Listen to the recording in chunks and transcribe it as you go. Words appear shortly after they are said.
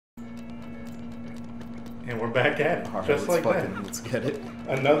And we're back at it, Right, just like that. Let's get it.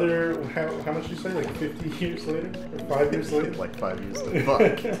 Another, how much you say, like 50 years later? Or 5 years later? Like 5 years later.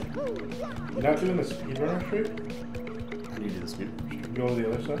 Fuck. You're not doing the speedrunner streak? How do you do the speedrunner streak? Go to the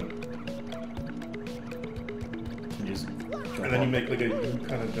other side. Can you just And then you make like a U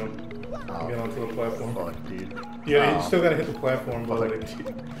kind of jump. Oh, Get onto the platform. Fuck, dude. Yeah, you still gotta hit the platform, but Fuck, like...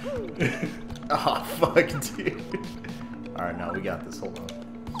 dude. Oh, fuck, dude. Alright, now we got this. Hold on.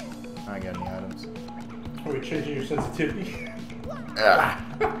 I ain't got any items. Are we changing your sensitivity? Ah.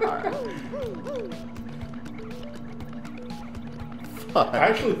 Alright. Fuck. I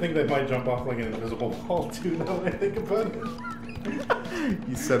actually think that might jump off like an invisible wall too, now that I think about it.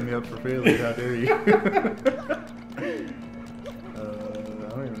 You set me up for failure, how dare you? I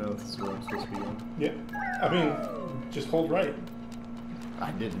don't even know if this is where I'm supposed to be going. Yeah. I mean, just hold right.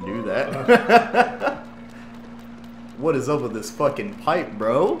 I didn't do that. What is up with this fucking pipe,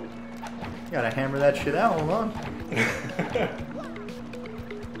 bro? You gotta hammer that shit out, hold on.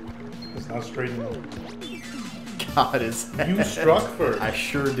 It's not straight enough. God, is that... You struck first. I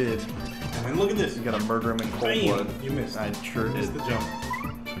sure did. And then look at this. You gotta murder him in cold Bam! blood. You missed. I sure You missed did. the jump.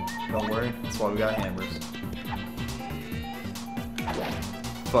 Don't worry, that's why we got hammers.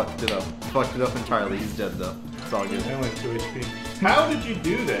 Fucked it up. Fucked it up entirely. He's dead though. It's all good. I only have 2 HP. How did you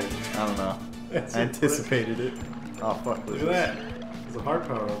do that? I don't know. That's I anticipated it. Oh fuck. Look at that. It's a heart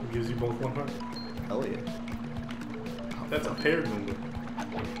power up. It gives you both 1 heart. Hell yeah. That's a paired number. I'm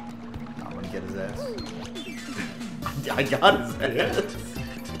gonna get his ass. I got his ass.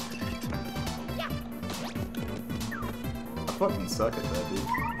 Yeah. I fucking suck at that, dude.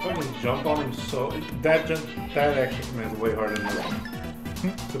 Fucking jump on him so... That action command is way harder than this one.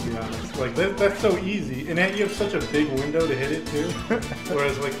 To be honest. Like, that's so easy. And then you have such a big window to hit it, too.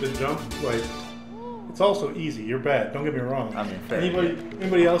 Whereas, like, the jump, like... It's also easy. You're bad. Don't get me wrong. I mean, fair.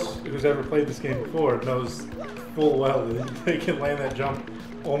 Anybody else who's ever played this game before knows full well that they can land that jump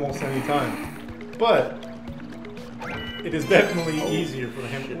almost any time. But it is definitely easier for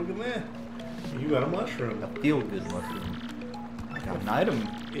him. Look at that. You got a mushroom. A feel-good mushroom. I got an item.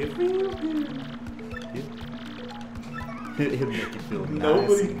 It feels good. It'll make you feel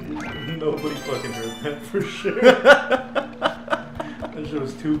Nobody fucking heard that for sure. That shit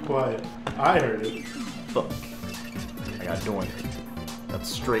was too quiet. I heard it. Fuck. I got doink. That's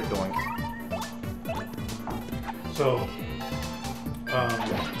straight doink. So,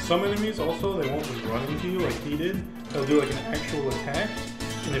 some enemies also, they won't just run into you like he did. They'll do like an actual attack.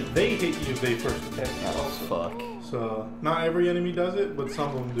 And if they hit you, they first attack you Oh, also. fuck. So, not every enemy does it, but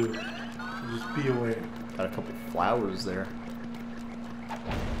some of them do. So just be aware. Got a couple flowers there.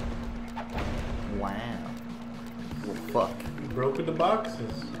 Wow. Well, fuck. You broke with the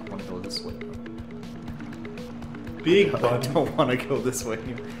boxes. I want to go this way. Big I button. don't want to go this way.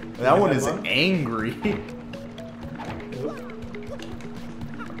 That one is angry.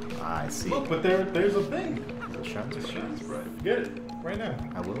 I see. Look, but there's a thing. It shines It bright. shines bright. Get it. Right now.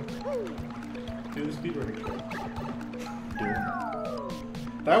 I will. Do the speedrunning trick. Do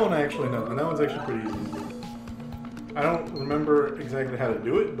That one I actually know, and that one's actually pretty easy to do. I don't remember exactly how to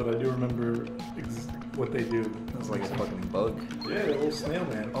do it, but I do remember what they do. That's like a fucking bug. Yeah, that little snail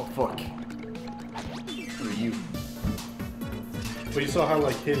man. Oh, fuck. Who are you? But you saw how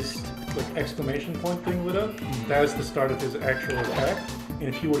like his like exclamation point thing lit up? That was the start of his actual attack. And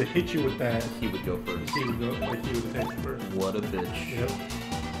if he were to hit you with that, He would go first. he would go like he would attack you first. What a bitch. Yep.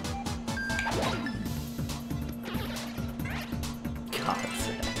 God's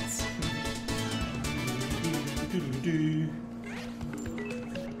ass.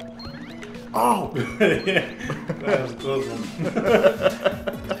 Oh! Yeah, that was a close one.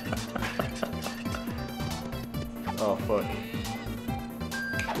 Oh, fuck.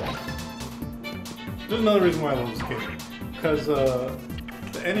 There's another reason why I love this game. Because the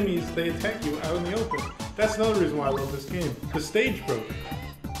enemies, they attack you out in the open. That's another reason why I love this game. The stage broke.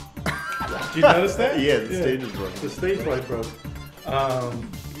 Did you notice that? Yeah, the stage is broken. The stage light broke.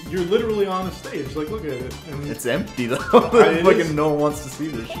 You're literally on a stage. Like, look at it. And It's empty though. It Fucking is. no one wants to see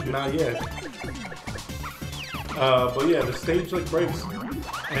this shit. not yet. But yeah, the stage like breaks.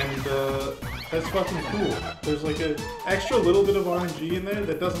 And that's fucking cool. There's like an extra little bit of RNG in there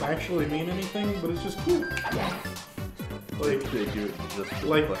that doesn't actually mean anything, but it's just cool. Like, They do it just for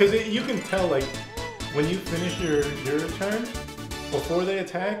like, fun. because you can tell, like, when you finish your turn, before they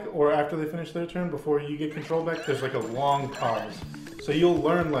attack, or after they finish their turn, before you get control back, there's like a long pause. So you'll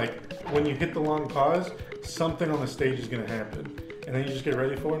learn, like, when you hit the long pause, something on the stage is going to happen. And then you just get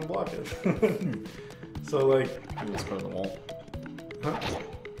ready for it and block it. So, like... Look at this part of the wall. Huh?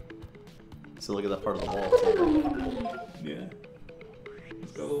 So look at that part of the wall. Yeah.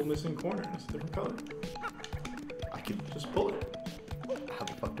 It's got a little missing corner. It's a different color. I can Just pull it. How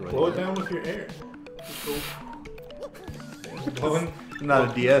the fuck do I Blow do it that? down with your air. Just go. Blowing. I'm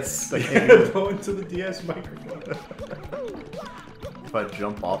not a DS. I can't do it. Blow into the DS microphone. If I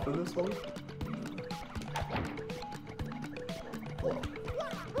jump off of this one? Whoa.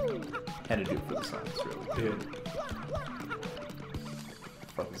 Had to do it for the science, really. Yeah. What the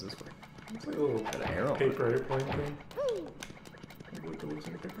fuck is this one? It's like a little Got an arrow. paper airplane thing. It looks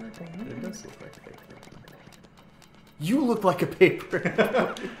like a paper airplane. It does look like a paper. You look like a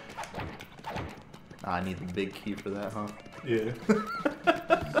paper. I need the big key for that, huh? Yeah.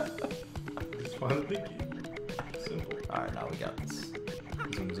 Just find the big key. Simple. Alright, now we got this.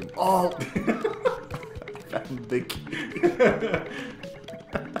 Zoom, zoom. Oh! Found the big key.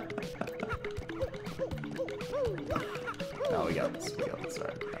 Now we got this. We got this.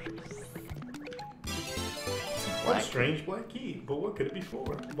 Alright. What a strange black key, but what could it be for?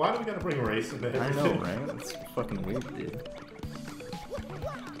 Why do we gotta bring race into I everything? know, right? That's fucking weird, dude.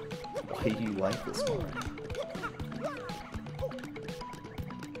 Why do you like this one?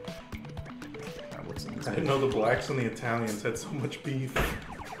 Alright, what's in this I didn't know the blacks and the Italians had so much beef.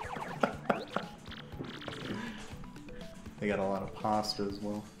 They got a lot of pasta as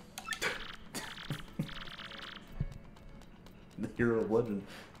well. The hero of legend.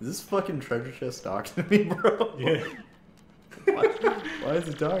 Is this fucking treasure chest talking to me, bro? Yeah. Why is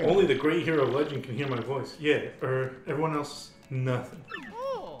it talking? Only the great hero of legend can hear my voice. Yeah, everyone else, nothing.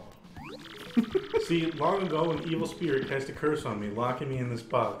 See, long ago, an evil spirit cast a curse on me, locking me in this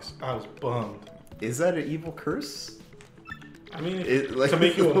box. I was bummed. Is that an evil curse? I mean, Like, to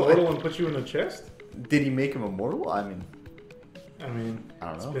make you immortal and put you in a chest? Did he make him immortal? I mean, I don't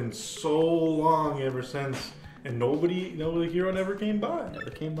know. It's been so long ever since, and no hero never came by. Never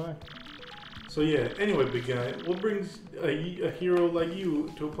came by. So yeah, anyway, big guy, what brings a hero like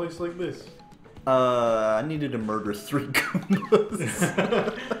you to a place like this? I needed to murder 3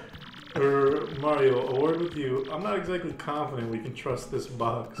 Goombas. Or Mario, a word with you. I'm not exactly confident we can trust this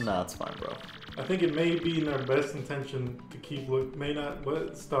box. Nah, it's fine, bro. I think it may be in our best intention to keep look. May not,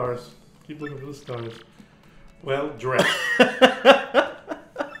 but stars. Keep looking for the stars. Well, drat.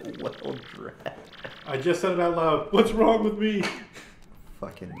 Well, drat. I just said it out loud. What's wrong with me?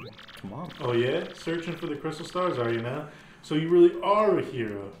 Fucking, come on. Oh yeah? Searching for the crystal stars, are you now? So you really are a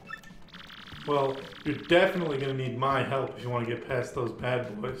hero. Well, you're definitely gonna need my help if you want to get past those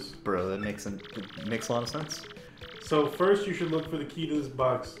bad boys. Bro, that makes a lot of sense. So first you should look for the key to this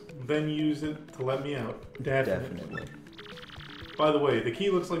box, then use it to let me out. Definitely. By the way, the key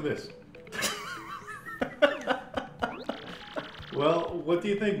looks like this. Well, what do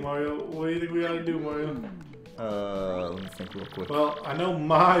you think, Mario? What do you think we ought to do, Mario? Let me think real quick. Well, I know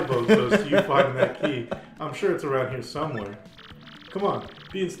my vote goes to you finding that key. I'm sure it's around here somewhere. Come on,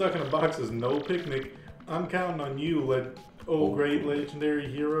 being stuck in a box is no picnic. I'm counting on you, great legendary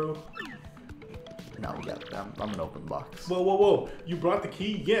hero. No, we got it. I'm an open box. Whoa, whoa, whoa. You brought the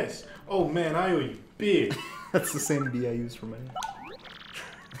key? Yes. Oh man, I owe you big. That's the same B I use for my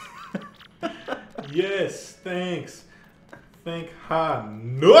Yes, thanks. Thank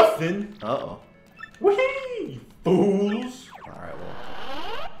nothing. Uh-oh. Whee! Fools! Alright, well.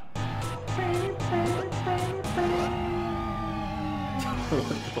 What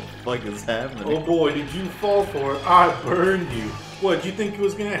the fuck is happening? Oh boy, did you fall for it? I burned you. What, you think it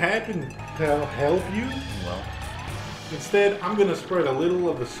was gonna happen to help you? Well, Instead, I'm gonna spread a little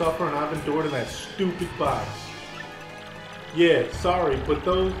of the suffering I've endured in that stupid box. Yeah, sorry, but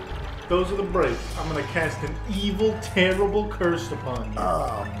those are the breaks. I'm gonna cast an evil, terrible curse upon you.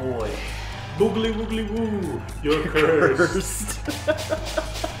 oh boy. Boogly woogly woo, you're cursed.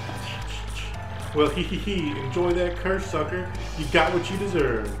 Well, hee, enjoy that curse, sucker. You got what you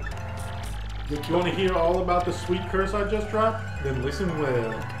deserve. You want to hear all about the sweet curse I just dropped? Then listen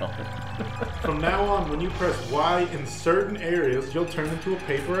well. From now on, when you press Y in certain areas, you'll turn into a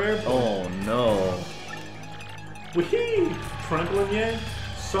paper airplane. Oh no. Wee! Trembling yet?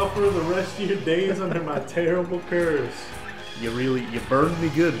 Suffer the rest of your days under my terrible curse. You burned me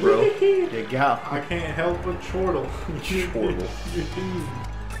good, bro. You got I me. can't help but chortle. Chortle. You're doomed.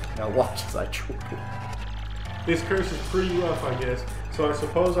 Now watch as I chortle. This curse is pretty rough, I guess. So I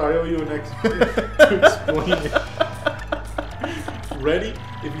suppose I owe you an to explain it. Ready?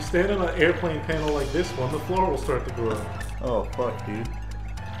 If you stand on an airplane panel like this one, the floor will start to grow. Oh fuck, dude.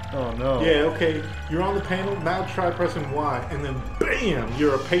 Oh no. Yeah, okay. You're on the panel. Now try pressing Y, and then BAM!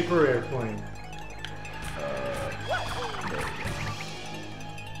 You're a paper airplane.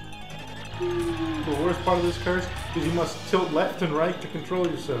 The worst part of this curse is you must tilt left and right to control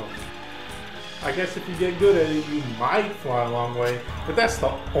yourself. I guess if you get good at it, you might fly a long way, but that's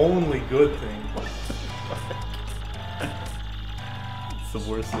the only good thing. It's the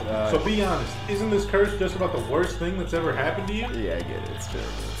worst. So be honest, isn't this curse just about the worst thing that's ever happened to you? Yeah, I get it. It's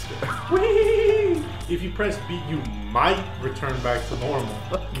terrible. It's terrible. Whee! If you press B, you might return back to normal.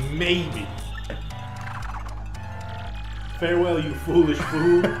 Maybe. Farewell, you foolish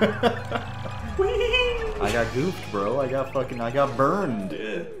fool. Whee! I got goofed, bro. I got burned.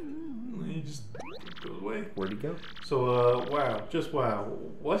 Yeah. He just goes away. Where'd he go? So, wow. Just wow.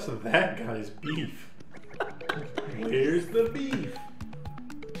 What's that guy's beef? Where's the beef?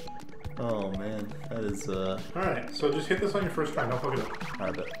 Oh, man. That is, Alright, so just hit this on your first try. Don't fuck it up.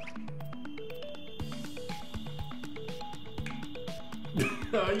 Alright, bet.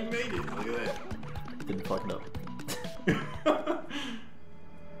 Oh, you made it. Look at that. Didn't fuck it up.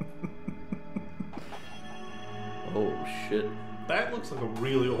 Oh shit. That looks like a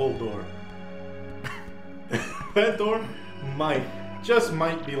really old door. That door just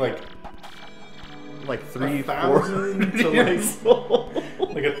might be like 3,000 to years old.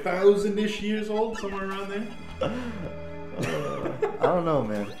 like 1,000-ish years old, somewhere around there. I don't know,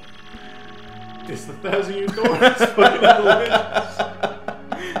 man. It's the 1,000-year door. It's fucking outrageous.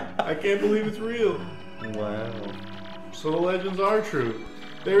 I can't believe it's real. Wow. So the legends are true.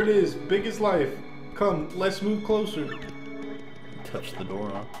 There it is, big as life. Come, let's move closer. Touch the door,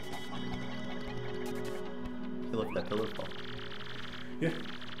 huh? Hey, look, that pillar fall. Yeah.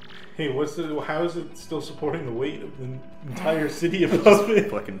 Hey, how is it still supporting the weight of the entire city above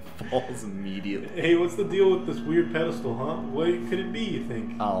it? Fucking falls immediately. Hey, what's the deal with this weird pedestal, huh? What could it be, you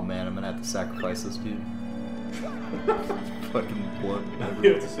think? Oh man, I'm gonna have to sacrifice this dude. Fucking blood.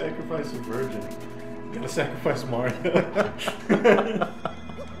 You have to sacrifice a virgin. You gotta sacrifice Mario.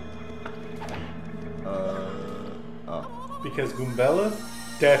 Because Goombella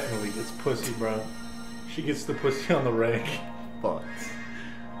definitely gets pussy, bro. She gets the pussy on the reg. But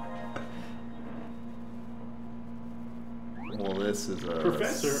well, this is a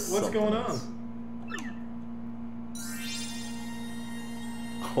Professor, what's going on?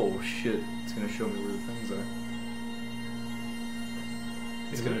 Oh shit! It's gonna show me where the things are.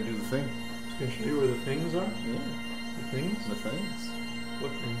 It's gonna do the thing. It's gonna show you where the things are? Yeah. The things? The things.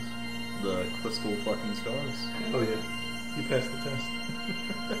 What things? The crystal fucking stars. Oh yeah. You passed the test.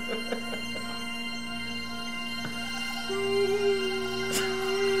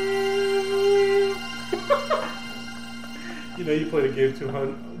 You know you play the game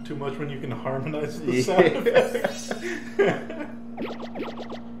too much when you can harmonize the sound effects.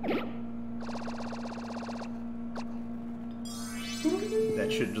 That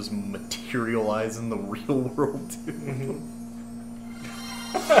should just materialize in the real world too. Mm-hmm.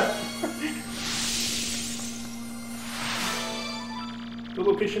 The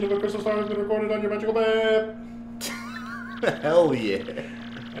location of a crystal star has been recorded on your magical map. Hell yeah.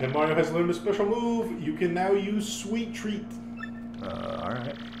 And if Mario has learned a special move, you can now use Sweet Treat.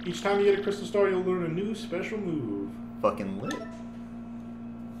 Alright. Each time you get a crystal star, you'll learn a new special move. Fucking lit.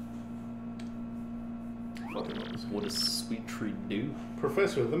 Fucking What does Sweet Treat do?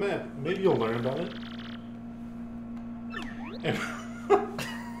 Professor, the map. Maybe you'll learn about it. And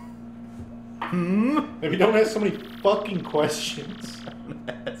if you don't ask so many fucking questions.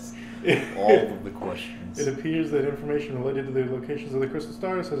 All of the questions. It appears that information related to the locations of the crystal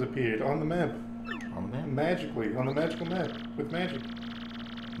stars has appeared on the map. On the map? Magically, on the magical map, with magic.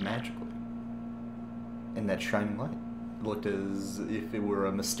 Magically. And that shining light. It looked as if it were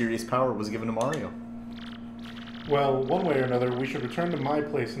a mysterious power was given to Mario. Well, one way or another, we should return to my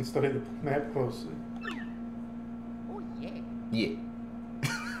place and study the map closely. Oh, yeah. Yeah.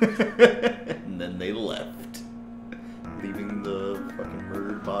 And then they left. Leaving the fucking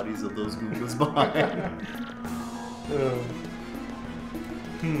murdered bodies of those Goombas behind.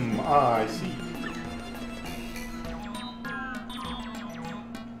 I see.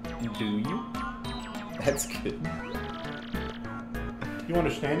 Do you? That's good. You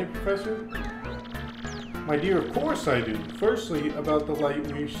understand it, Professor? My dear, of course I do. Firstly, about the light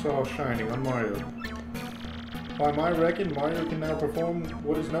we saw shining on Mario. By my reckon, Mario can now perform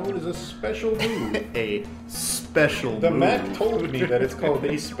what is known as a special move. A special The move. map told me that it's called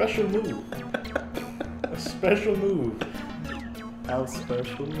a special move. A special move. How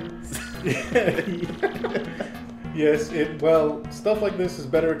special is Yes, well, stuff like this is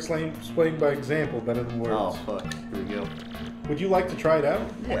better explained by example better than words. Oh, fuck. Here we go. Would you like to try it out?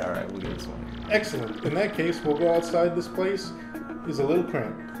 Yeah, alright, we'll get this one. Excellent. In that case, we'll go outside. This place is a little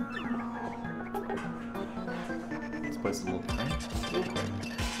cramped. This place is a little cramped. A little cramped.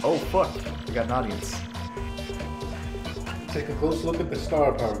 Oh, fuck. We got an audience. take a close look at the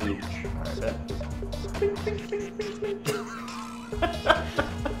star power gauge. Alright, bet.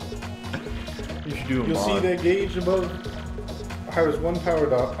 You should do a You'll see mod. that gauge above has one power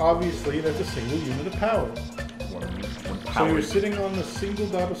dot. Obviously, that's a single unit of power. One So power. you're sitting on the single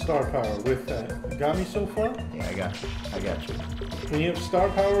dot of star power with that. You got me so far? Yeah, I got you. I got you. When you have star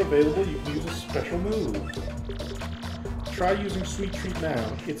power available, you can use a special move. Try using Sweet Treat now.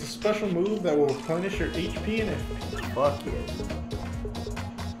 It's a special move that will replenish your HP and FP. Fuck yeah.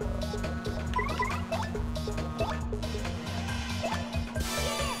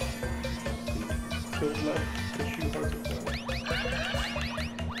 Tilt left to shoot hearts of fire.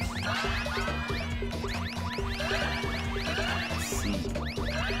 See.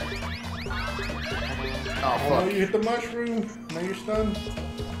 Oh, Oh, fuck. you hit the mushroom. Now you're stunned.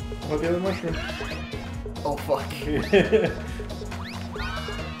 How about the other mushroom? Oh, fuck.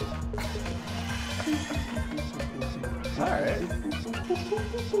 Alright.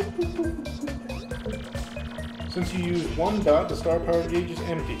 Since you use one dot, the star power gauge is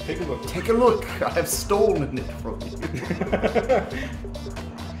empty. Take a look. Take a look. I've stolen it from you.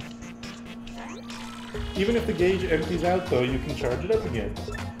 Even if the gauge empties out, though, you can charge it up again.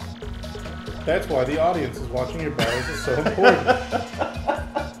 That's why the audience is watching your battles is so important.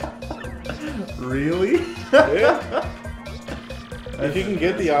 Really? Yeah. If you can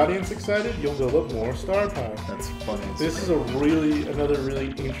get the audience excited, you'll build up more star power. That's funny. This is another really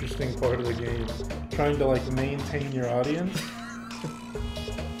interesting part of the game. Trying to like maintain your audience.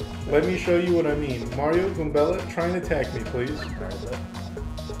 Let me show you what I mean. Mario, Goombella, try and attack me, please. Alright, bet.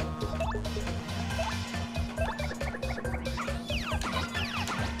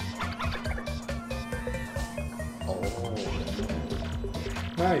 Oh.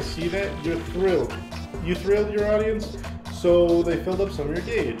 Nice, see that? You're thrilled. You thrilled your audience, so they filled up some of your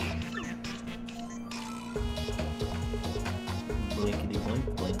gauge. Blinkety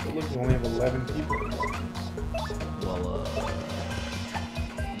blink blink. But look, we only have 11 people in the audience. Well,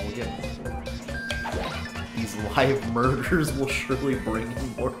 we'll get these live murders will surely bring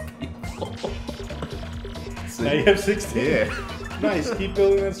in more people. See? Now you have 16. Yeah. Nice, keep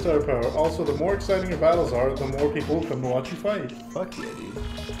building that star power. Also, the more exciting your battles are, the more people will come to watch you fight. Fuck yeah, dude.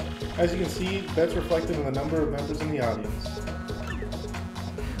 As you can see, that's reflected in the number of members in the audience.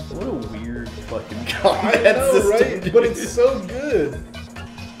 What a weird fucking I combat know, system, right? dude. But it's so good.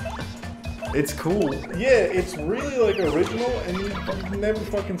 It's cool. Yeah, it's really like original, and you've never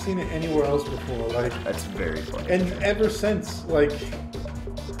fucking seen it anywhere else before. Like, That's very funny. and ever since, like,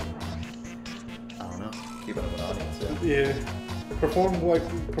 I don't know. Keep it up with audience. yeah, perform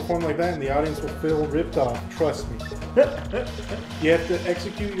like that, and the audience will feel ripped off. Trust me. You have to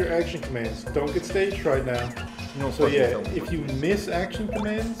execute your action commands. Don't get stage fright now. No So fucking yeah, tell me if what you miss action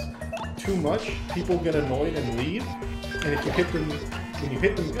commands too much, people get annoyed and leave. And if you hit them, when you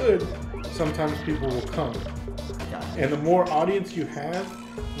hit them good, sometimes people will come. God. And the more audience you have,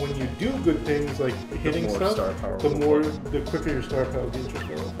 when you do good things like hitting more stuff, star power the will quicker your star power gets will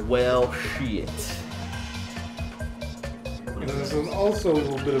go. Well, shit. And then there's also a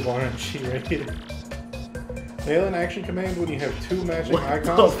little bit of RNG right here. Nail an action command when you have two matching What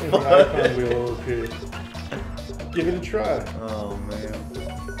icons the and an fuck? icon wheel will appear. Give it a try. Oh man.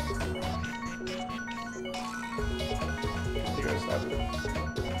 You gotta stop it.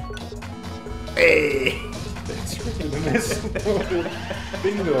 Hey. That's freaking miss.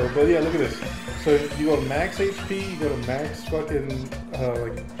 Bingo. But yeah, look at this. So you go to max HP, you go to max fucking,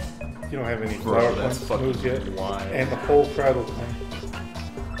 like, you don't have any Bro, flower that's points fucking moves yet. wild. And the whole crowd will come.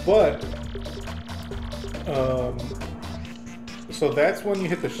 But, so that's when you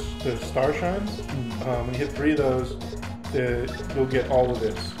hit the star shines. When you hit 3 of those, you'll get all of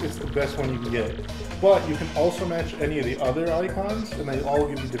this. It's the best one you can get. But you can also match any of the other icons, and they all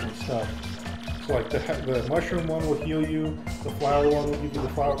give you different stuff. So like the mushroom one will heal you, the flower one will give you the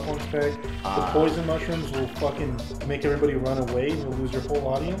flower points back, the poison mushrooms will fucking make everybody run away and you'll lose your whole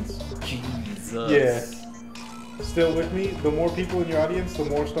audience. Jesus. Yeah. Still with me? The more people in your audience, the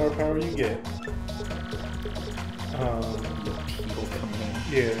more star power you get. People coming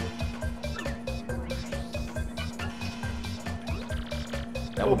in. Yeah.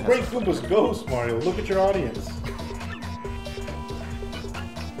 That Oh, one has break a- Goomba's ghost, Mario. Look at your audience.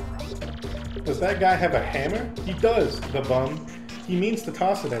 Does that guy have a hammer? He does, the bum. He means to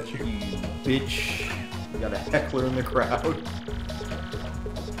toss it at you. You bitch. We got a heckler in the crowd.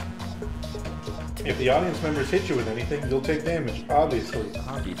 If the audience members hit you with anything, you'll take damage, obviously.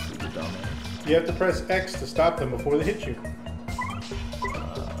 Obviously, you dumbass. You have to press X to stop them before they hit you.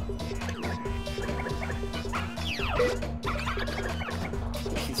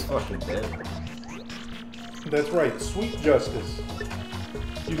 He's fucking dead. That's right, sweet justice.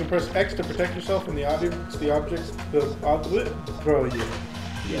 You can press X to protect yourself from the objects, throw you.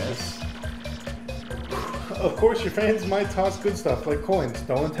 Yes. Of course, your fans might toss good stuff like coins.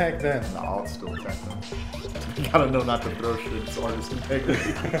 Don't attack them. No, I'll still attack them. You gotta know not to throw shit. It's artist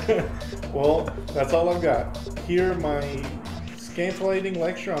integrity. Well, that's all I've got. Here, my scintillating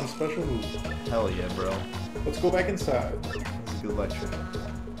lecture on special moves. Hell yeah, bro. Let's go back inside. It's a good lecture.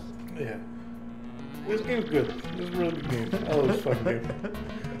 Yeah. This game's good. This is a really good game. I love this fucking game.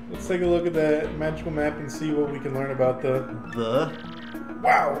 Let's take a look at that magical map and see what we can learn about the...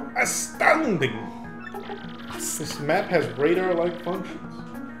 Wow! Astounding! This map has radar-like functions.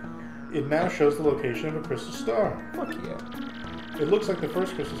 It now shows the location of a crystal star. Fuck yeah. It looks like the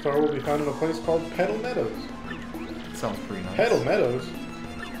first crystal star will be found in a place called Petal Meadows. Sounds pretty nice. Petal Meadows?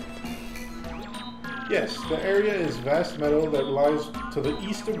 Yes, the area is vast meadow that lies to the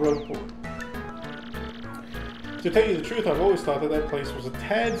east of Roadport. To tell you the truth, I've always thought that that place was a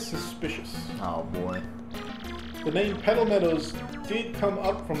tad suspicious. Oh boy. The name Petal Meadows did come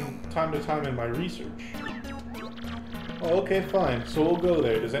up from time to time in my research. Oh, okay, fine. So we'll go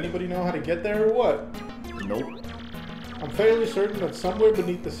there. Does anybody know how to get there or what? Nope. I'm fairly certain that somewhere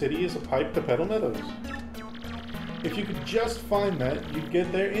beneath the city is a pipe to Petal Meadows. If you could just find that, you'd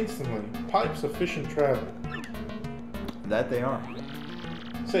get there instantly. Pipes efficient travel. That they are.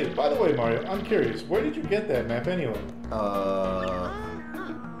 Say, by the way, Mario, I'm curious. Where did you get that map anyway?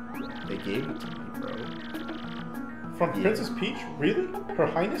 They gave it to me, bro. From Princess Peach? Really? Her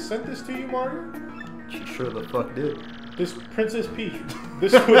Highness sent this to you, Mario? She sure the fuck did. This Princess Peach.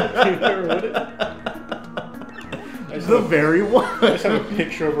 This would be her, would it? The very one. I just have a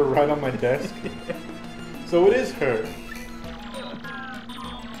picture of her right on my desk. So it is her.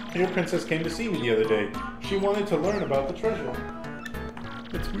 Your princess came to see me the other day. She wanted to learn about the treasure.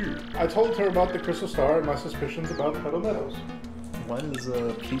 It's weird. I told her about the crystal star and my suspicions about Petal Meadows. Why does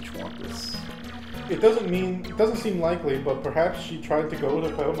Peach want this? It doesn't seem likely, but perhaps she tried to go to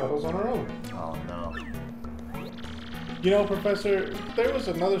Petal Meadows on her own. Oh no. You know, Professor, there was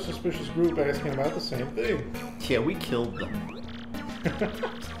another suspicious group asking about the same thing. Yeah, we killed them.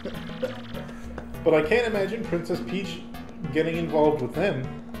 But I can't imagine Princess Peach getting involved with them.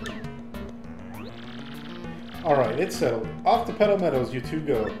 Alright, it's settled. Off to Petal Meadows, you two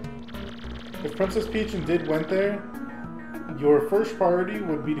go. If Princess Peach and Did went there, your first priority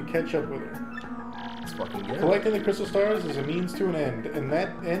would be to catch up with her. It's fucking good. Collecting the crystal stars is a means to an end, and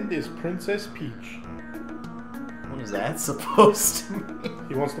that end is Princess Peach. What is that supposed to mean?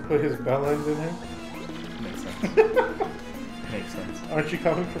 He wants to put his bell end in her? Makes sense. Makes sense. Aren't you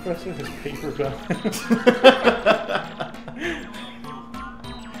coming, Professor? His paper bell.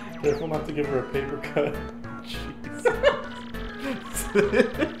 Careful not to give her a paper cut. Jeez.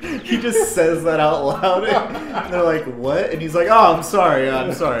 He just says that out loud, and they're like, "What?" And he's like, "Oh, I'm sorry.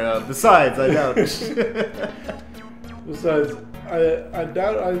 Besides, I doubt." Besides, I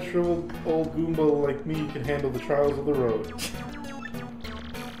doubt a shriveled old Goomba like me can handle the trials of the road.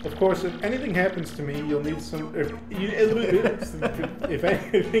 Of course, if anything happens to me, you'll need some. If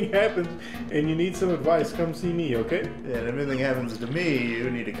anything happens and you need some advice, come see me, okay? Yeah, and if anything happens to me, you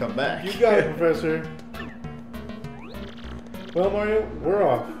need to come back. You got it, Professor. Well, Mario, we're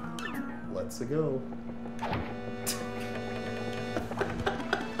off. Let's go. Back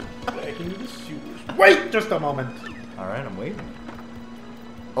into the sewers. Wait just a moment. All right, I'm waiting.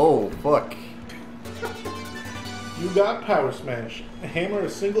 Oh fuck. You got Power Smash. Hammer a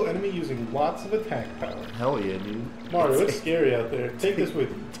single enemy using lots of attack power. Hell yeah, dude. Mario, it's scary out there. Take this with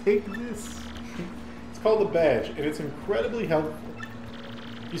you. Take this. It's called a badge, and it's incredibly helpful.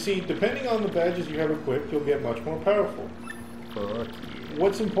 You see, depending on the badges you have equipped, you'll get much more powerful. Fuck yeah.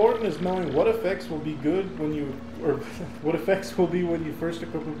 What's important is knowing what effects will be good when you, or what effects will be when you first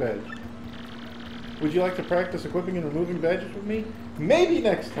equip a badge. Would you like to practice equipping and removing badges with me? Maybe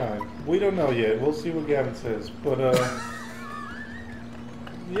next time. We don't know yet. We'll see what Gavin says. But,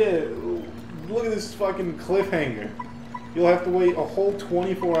 yeah, look at this fucking cliffhanger. You'll have to wait a whole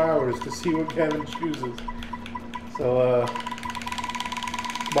 24 hours to see what Gavin chooses. So,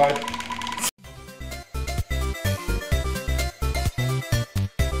 bye.